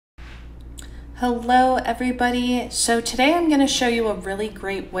Hello everybody. So today I'm going to show you a really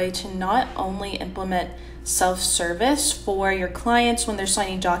great way to not only implement self-service for your clients when they're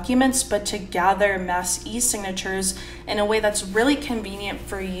signing documents, but to gather mass e-signatures in a way that's really convenient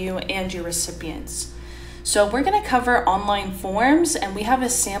for you and your recipients. So we're going to cover online forms, and we have a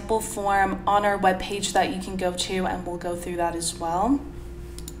sample form on our webpage that you can go to, and we'll go through that as well.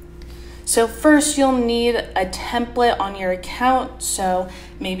 So first you'll need a template on your account, so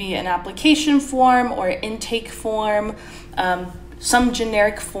maybe an application form or intake form, some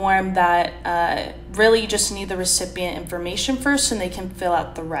generic form that really you just need the recipient information first and they can fill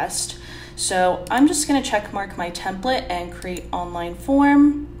out the rest. So I'm just going to check mark my template and create online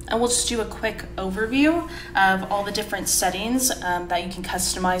form. And we'll just do a quick overview of all the different settings that you can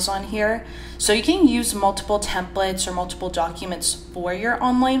customize on here. So you can use multiple templates or multiple documents for your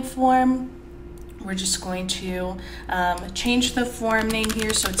online form. We're just going to change the form name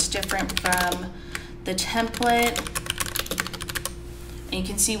here so it's different from the template. And you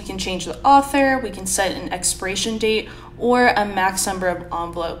can see we can change the author, we can set an expiration date, or a max number of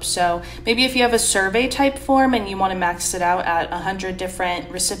envelopes. So maybe if you have a survey type form and you want to max it out at 100 different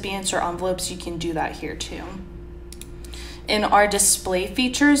recipients or envelopes, you can do that here too. In our display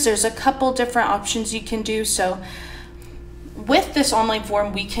features, there's a couple different options you can do. So with this online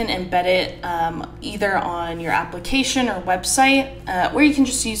form, we can embed it either on your application or website, or you can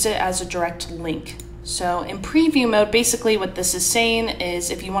just use it as a direct link. So in preview mode, basically what this is saying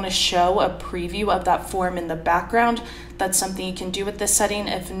is if you want to show a preview of that form in the background, that's something you can do with this setting.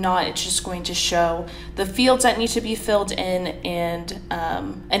 If not, it's just going to show the fields that need to be filled in and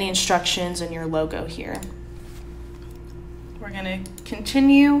any instructions and your logo here. We're going to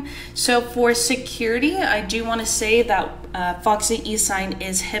continue. So for security, I do want to say that Foxit eSign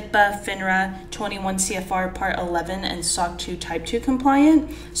is HIPAA, FINRA, 21 CFR Part 11, and SOC 2 Type 2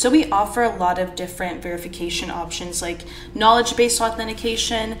 compliant. So we offer a lot of different verification options like knowledge-based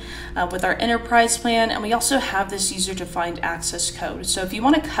authentication with our enterprise plan, and we also have this user-defined access code. So if you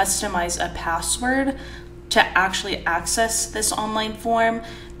want to customize a password to actually access this online form,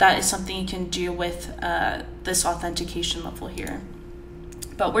 that is something you can do with this authentication level here.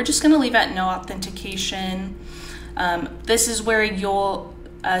 But we're just going to leave at no authentication. This is where you'll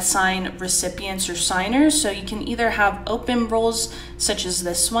assign recipients or signers. So you can either have open roles such as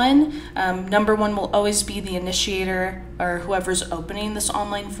this one. Number one will always be the initiator or whoever's opening this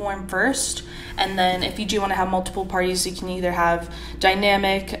online form first. And then if you do want to have multiple parties, you can either have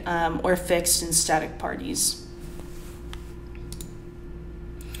dynamic or fixed and static parties.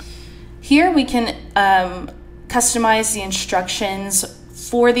 Here we can customize the instructions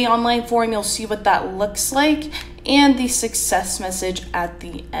for the online form. You'll see what that looks like and the success message at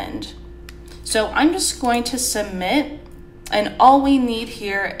the end. So I'm just going to submit, and all we need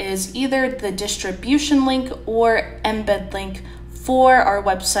here is either the distribution link or embed link for our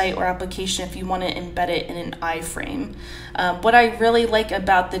website or application if you want to embed it in an iframe. What I really like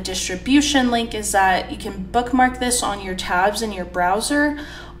about the distribution link is that you can bookmark this on your tabs in your browser,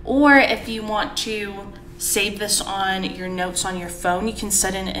 or if you want to save this on your notes on your phone, you can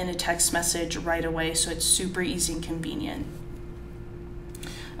set it in a text message right away, so it's super easy and convenient.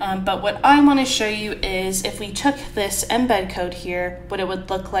 But what I want to show you is if we took this embed code here, what it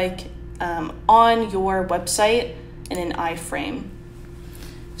would look like on your website in an iframe.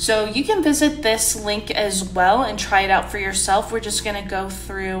 So you can visit this link as well and try it out for yourself. We're just going to go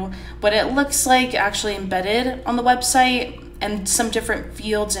through what it looks like actually embedded on the website and some different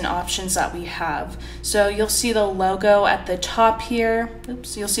fields and options that we have. So you'll see the logo at the top here.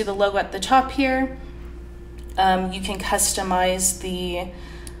 Oops, you'll see the logo at the top here. You can customize the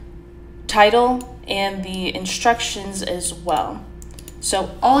title and the instructions as well.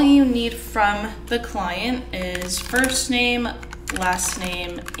 So all you need from the client is first name, last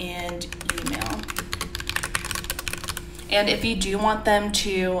name, and email. And if you do want them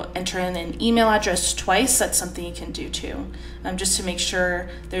to enter in an email address twice, that's something you can do too, just to make sure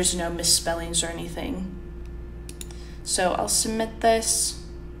there's no misspellings or anything. So I'll submit this.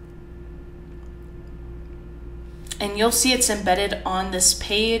 And you'll see it's embedded on this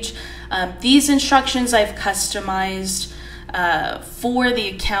page. These instructions I've customized for the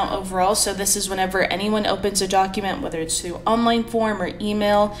account overall. So this is whenever anyone opens a document, whether it's through online form or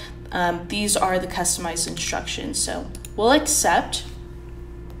email, these are the customized instructions. So we'll accept,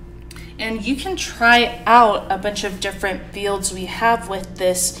 and you can try out a bunch of different fields we have with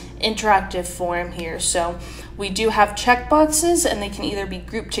this interactive form here. So we do have checkboxes, and they can either be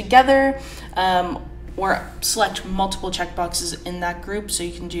grouped together or select multiple checkboxes in that group, so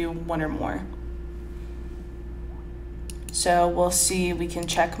you can do one or more. So we'll see, we can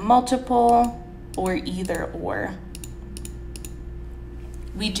check multiple, or either or.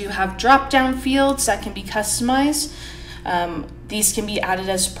 We do have drop-down fields that can be customized. These can be added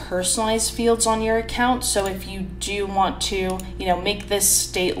as personalized fields on your account. So if you do want to, make this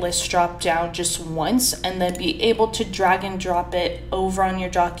state list drop down just once and then be able to drag and drop it over on your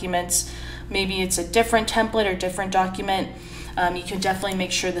documents, maybe it's a different template or different document, you can definitely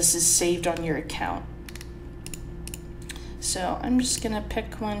make sure this is saved on your account. So I'm just gonna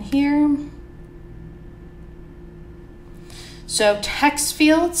pick one here. So text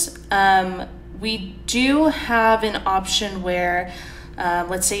fields, we do have an option where,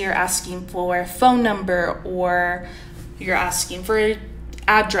 let's say you're asking for a phone number or you're asking for an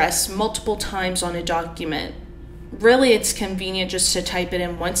address multiple times on a document. Really, it's convenient just to type it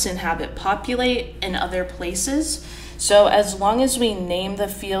in once and have it populate in other places. So as long as we name the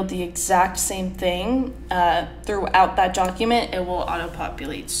field the exact same thing throughout that document, it will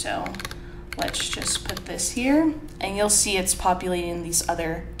auto-populate. So let's just put this here, and you'll see it's populating these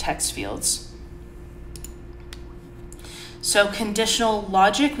other text fields. So conditional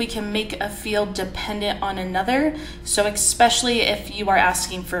logic, we can make a field dependent on another. So especially if you are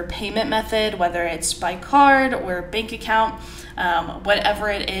asking for a payment method, whether it's by card or bank account, whatever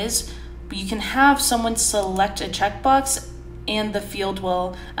it is, you can have someone select a checkbox and the field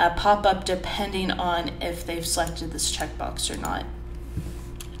will pop up depending on if they've selected this checkbox or not.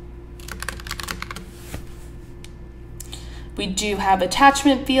 We do have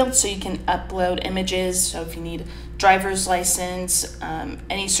attachment fields, so you can upload images. So if you need driver's license,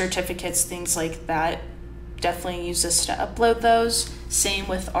 any certificates, things like that, definitely use this to upload those. Same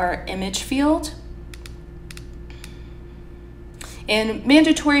with our image field. And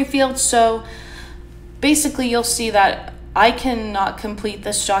mandatory fields, so basically you'll see that I cannot complete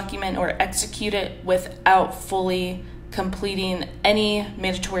this document or execute it without fully completing any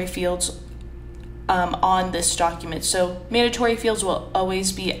mandatory fields on this document. So mandatory fields will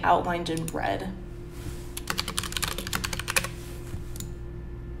always be outlined in red.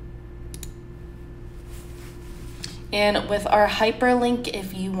 And with our hyperlink,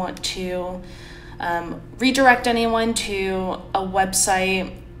 if you want to redirect anyone to a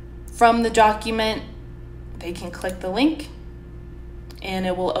website from the document, they can click the link and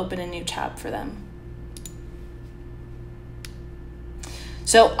it will open a new tab for them.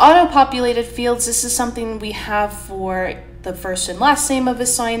 So auto-populated fields, this is something we have for the first and last name of a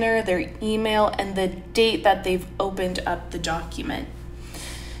signer, their email, and the date that they've opened up the document.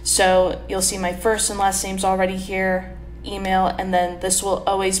 So you'll see my first and last name's already here, email, and then this will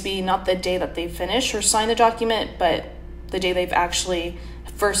always be not the day that they finish or sign the document, but the day they've actually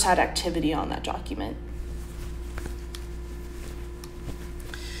first had activity on that document.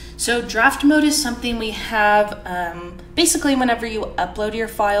 So draft mode is something we have basically whenever you upload your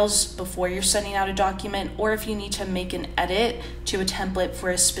files before you're sending out a document, or if you need to make an edit to a template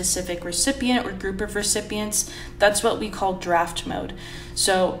for a specific recipient or group of recipients, that's what we call draft mode.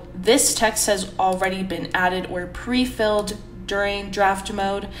 So this text has already been added or pre-filled during draft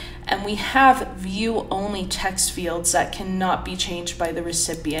mode, and we have view-only text fields that cannot be changed by the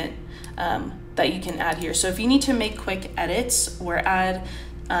recipient that you can add here. So if you need to make quick edits or add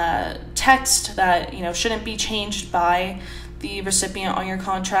text that shouldn't be changed by the recipient on your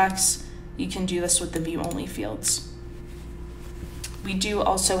contracts, you can do this with the view only fields. We do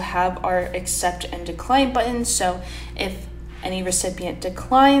also have our accept and decline buttons, so if any recipient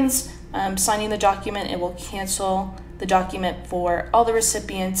declines signing the document, it will cancel the document for all the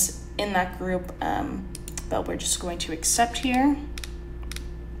recipients in that group, but we're just going to accept here.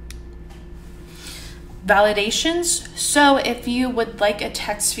 Validations. So if you would like a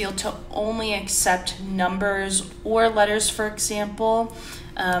text field to only accept numbers or letters, for example,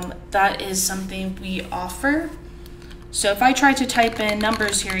 that is something we offer. So if I try to type in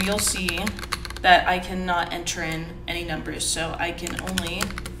numbers here, you'll see that I cannot enter in any numbers, so I can only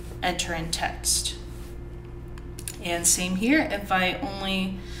enter in text. And same here, if I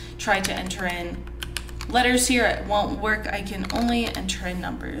only try to enter in letters here, it won't work. I can only enter in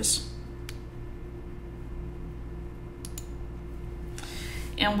numbers.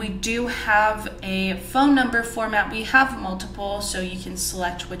 And we do have a phone number format. We have multiple, so you can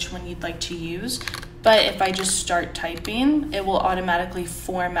select which one you'd like to use. But if I just start typing, it will automatically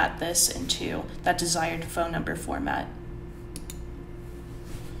format this into that desired phone number format.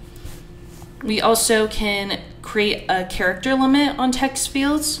 We also can create a character limit on text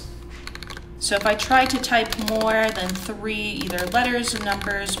fields. So if I try to type more than 3, either letters or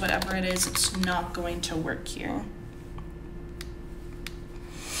numbers, whatever it is, it's not going to work here.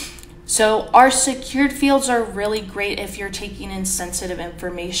 So our secured fields are really great if you're taking in sensitive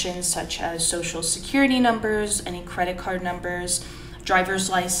information such as social security numbers, any credit card numbers, driver's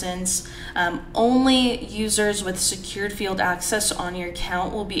license. Only users with secured field access on your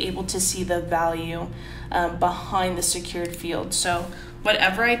account will be able to see the value behind the secured field. So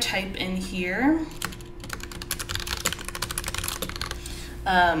whatever I type in here,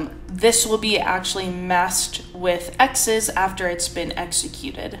 this will be actually masked with X's after it's been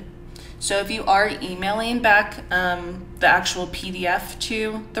executed. So if you are emailing back the actual PDF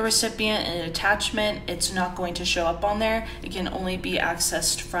to the recipient and an attachment, it's not going to show up on there. It can only be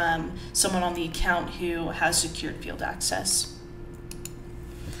accessed from someone on the account who has secured field access.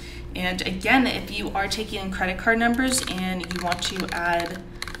 And again, if you are taking in credit card numbers and you want to add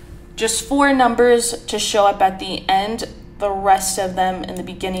just 4 numbers to show up at the end, the rest of them in the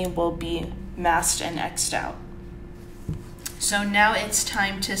beginning will be masked and X'd out. So now it's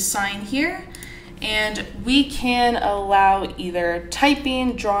time to sign here, and we can allow either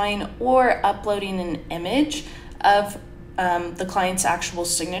typing, drawing, or uploading an image of the client's actual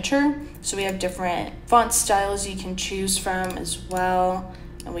signature. So we have different font styles you can choose from as well,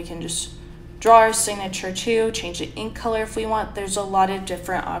 and we can just draw our signature too, change the ink color if we want. There's a lot of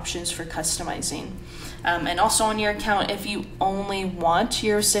different options for customizing. And also on your account, if you only want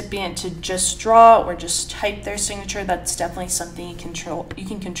your recipient to just draw or just type their signature, that's definitely something you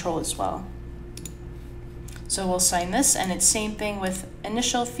can control as well. So we'll sign this, and it's same thing with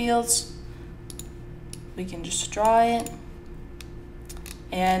initial fields. We can just draw it.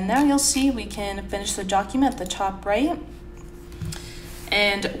 And now you'll see we can finish the document at the top right.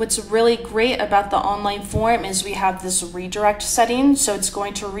 And what's really great about the online form is we have this redirect setting. So it's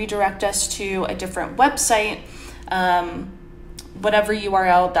going to redirect us to a different website, whatever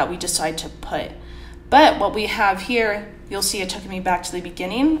URL that we decide to put. But what we have here, you'll see it took me back to the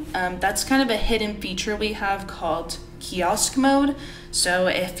beginning. That's kind of a hidden feature we have called Kiosk Mode. So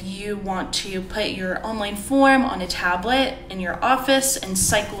if you want to put your online form on a tablet in your office and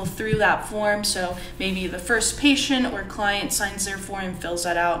cycle through that form, so maybe the first patient or client signs their form and fills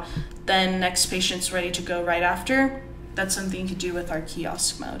that out, then next patient's ready to go right after, that's something you could do with our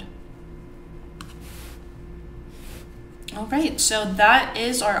Kiosk Mode. All right, so that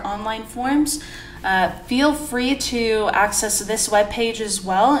is our online forms. Feel free to access this webpage as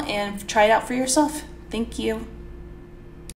well and try it out for yourself. Thank you.